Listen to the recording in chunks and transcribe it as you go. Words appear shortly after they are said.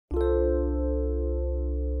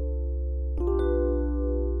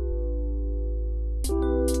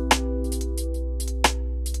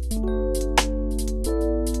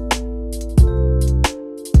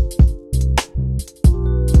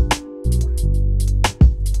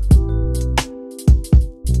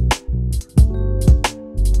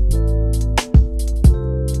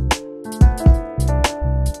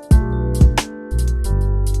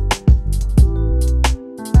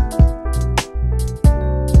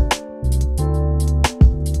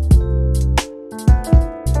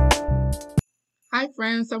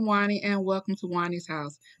friends, I'm Juani and welcome to Juani's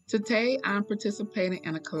house. Today I'm participating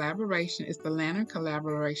in a collaboration. It's the lantern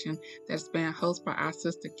collaboration that's being hosted by our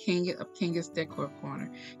sister Kenya of Kenya's Decor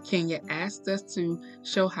Corner. Kenya asked us to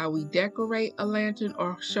show how we decorate a lantern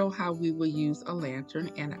or show how we will use a lantern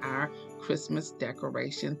in our Christmas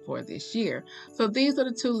decoration for this year. So these are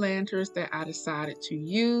the two lanterns that I decided to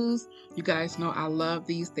use. You guys know I love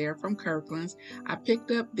these. They're from Kirkland's. I picked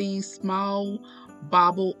up these small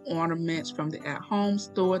bauble ornaments from the at-home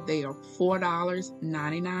store. They are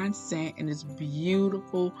 $4.99 and it's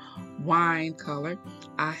beautiful wine color.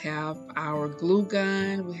 I have our glue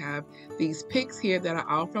gun. We have these picks here that are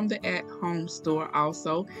all from the at-home store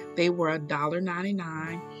also. They were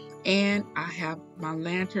 $1.99. And I have my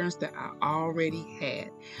lanterns that I already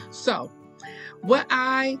had. So what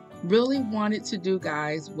I really wanted to do,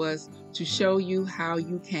 guys, was to show you how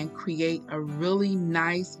you can create a really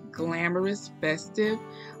nice, glamorous, festive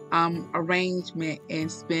arrangement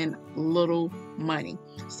and spend little money.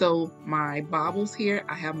 So my baubles here,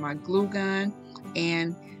 I have my glue gun,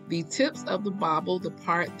 and the tips of the bauble, the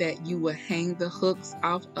part that you will hang the hooks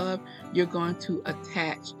off of, you're going to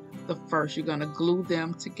attach the first. You're going to glue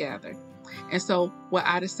them together. And so what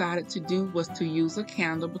I decided to do was to use a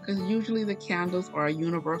candle, because usually the candles are a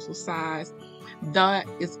universal size. That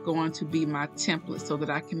is going to be my template so that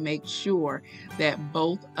I can make sure that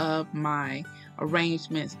both of my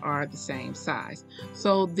arrangements are the same size.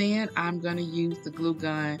 So then I'm going to use the glue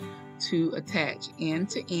gun to attach end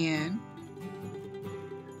to end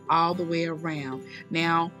all the way around.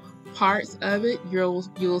 Now parts of it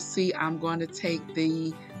you'll see I'm going to take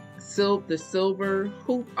the silver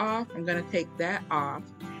hoop off. I'm going to take that off,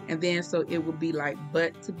 and then so it will be like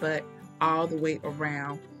butt to butt all the way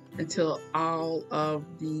around until all of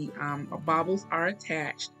the baubles are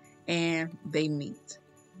attached and they meet.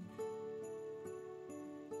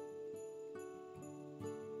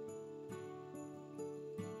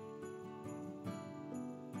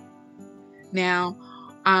 Now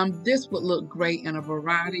this would look great in a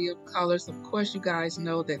variety of colors. Of course, you guys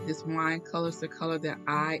know that this wine color is the color that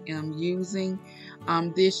I am using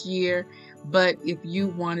this year. But if you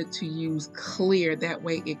wanted to use clear, that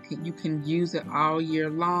way you can use it all year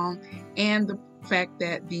long. And the fact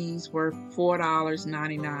that these were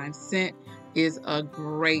 $4.99 is a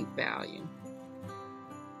great value.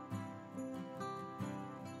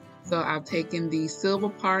 So I've taken the silver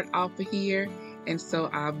part off of here, and so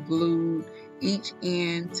I've glued each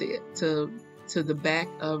end to the back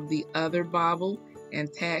of the other bauble and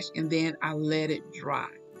attached, and then I let it dry.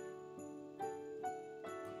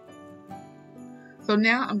 So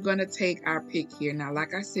now I'm going to take our pick here. Now,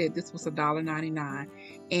 like I said, this was $1.99,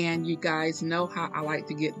 and you guys know how I like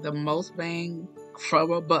to get the most bang for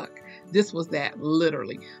a buck. This was that,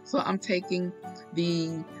 literally. So I'm taking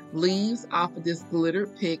the leaves off of this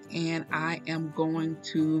glittered pick, and I am going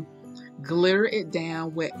to glitter it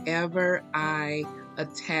down wherever I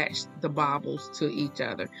attach the baubles to each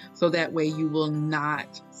other, so that way you will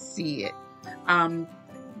not see it.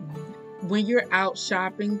 When you're out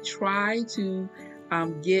shopping, try to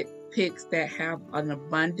get picks that have an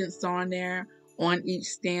abundance on there on each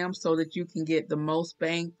stem so that you can get the most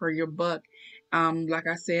bang for your buck. Like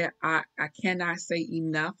I said, I cannot say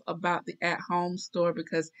enough about the at-home store,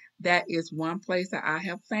 because that is one place that I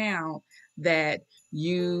have found that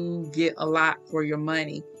you get a lot for your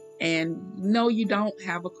money. And no, you don't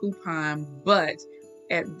have a coupon, but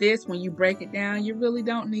at this, when you break it down, you really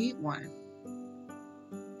don't need one.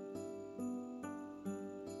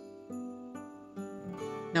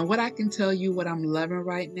 Now, what I can tell you, what I'm loving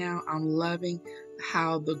right now, I'm loving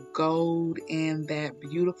how the gold and that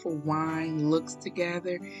beautiful wine looks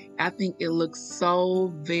together. I think it looks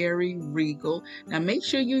so very regal. Now, make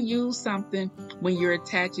sure you use something when you're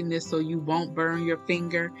attaching this so you won't burn your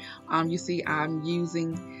finger. You see, I'm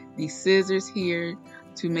using the scissors here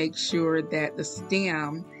to make sure that the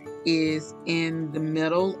stem is in the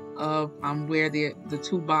middle of where the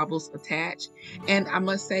two baubles attach. And I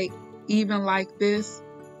must say, even like this,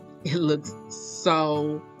 it looks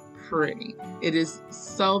so pretty. It is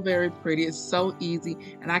so very pretty. It's so easy.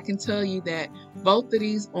 And I can tell you that both of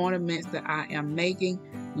these ornaments that I am making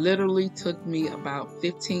literally took me about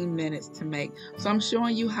 15 minutes to make. So I'm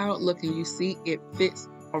showing you how it looks, and you see it fits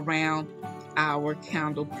around our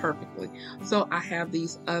candle perfectly. So I have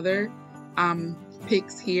these other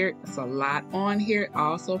picks here. It's a lot on here,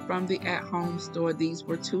 also from the at-home store. These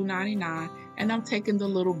were $2.99, and I'm taking the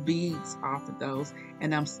little beads off of those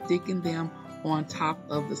and I'm sticking them on top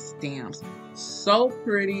of the stems. So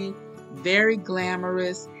pretty, very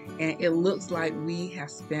glamorous, and it looks like we have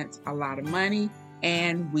spent a lot of money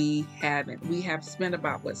and we haven't. We have spent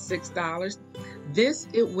about, what, $6? This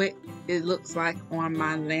it looks like on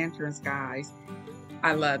my lanterns, guys.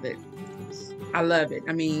 I love it. I love it.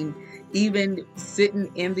 I mean, even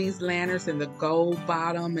sitting in these lanterns and the gold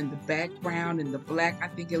bottom and the background and the black, I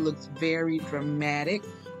think it looks very dramatic.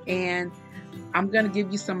 And I'm going to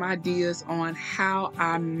give you some ideas on how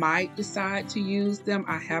I might decide to use them.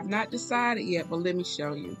 I have not decided yet, but let me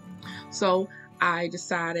show you. So I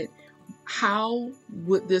decided, how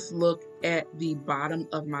would this look at the bottom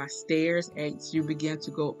of my stairs as you begin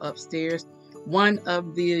to go upstairs? One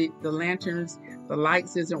of the lanterns, the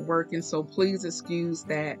lights isn't working, so please excuse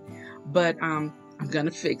that, but I'm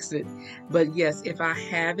gonna fix it. But yes, if I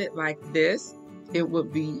have it like this, it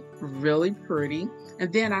would be really pretty.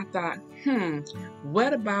 And then I thought,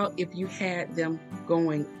 what about if you had them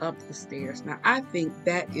going up the stairs? Now I think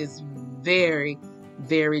that is very,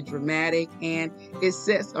 very dramatic, and it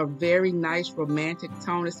sets a very nice romantic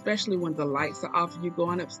tone, especially when the lights are off and you're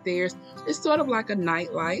going upstairs. It's sort of like a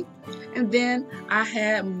night light. And then I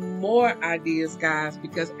had more ideas, guys,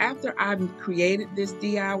 because after I created this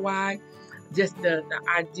DIY, just the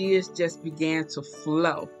ideas just began to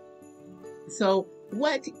flow. So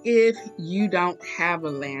what if you don't have a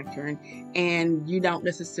lantern and you don't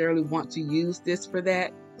necessarily want to use this for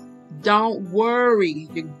that? Don't worry,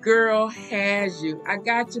 your girl has you. I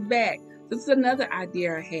got your back. This is another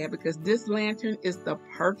idea I had, because this lantern is the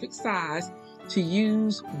perfect size to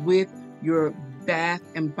use with your Bath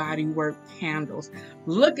and Body Works candles.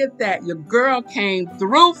 Look at that. Your girl came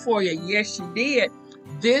through for you. Yes, she did.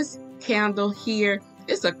 This candle here,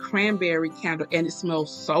 it's a cranberry candle, and it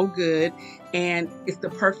smells so good, and it's the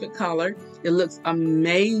perfect color. It looks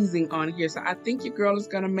amazing on here. So I think your girl is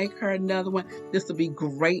going to make her another one. This will be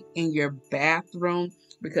great in your bathroom,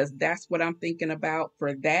 because that's what I'm thinking about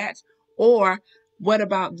for that. Or what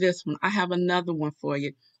about this one? I have another one for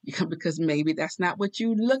you, because maybe that's not what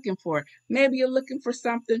you're looking for. Maybe you're looking for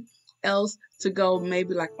something else to go,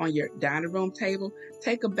 maybe like on your dining room table.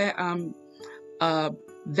 Take a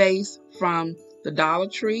vase from the Dollar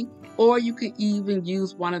Tree, or you could even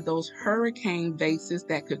use one of those hurricane vases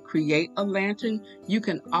that could create a lantern. You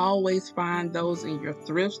can always find those in your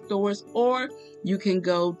thrift stores, or you can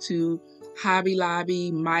go to Hobby Lobby,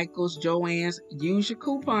 Michael's, Joann's. Use your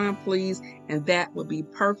coupon, please, and that would be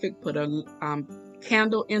perfect. Put a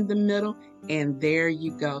candle in the middle, and there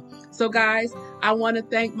you go. So guys, I want to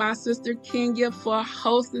thank my sister Kenya for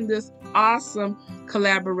hosting this awesome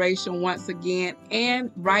collaboration once again,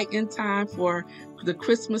 and right in time for the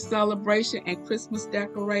Christmas celebration and Christmas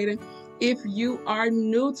decorating. If you are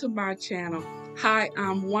new to my channel, hi,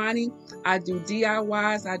 I'm Juani. I do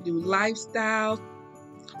DIYs, I do lifestyles,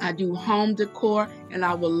 I do home decor, and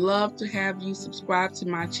I would love to have you subscribe to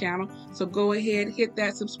my channel. So go ahead, hit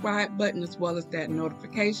that subscribe button as well as that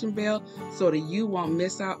notification bell so that you won't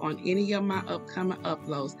miss out on any of my upcoming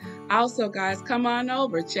uploads. Also, guys, come on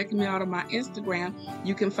over, check me out on my Instagram.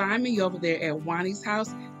 You can find me over there at Juani's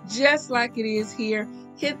house, just like it is here.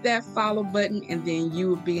 Hit that follow button, and then you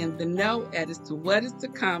will be in the know as to what is to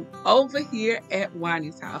come over here at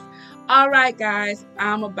Juani's house. All right, guys,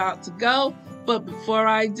 I'm about to go. But before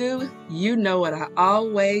I do, you know what I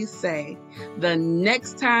always say. The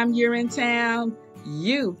next time you're in town,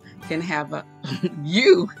 you can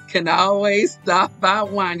always stop by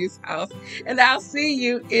Juani's house. And I'll see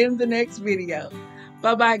you in the next video.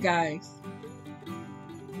 Bye-bye, guys.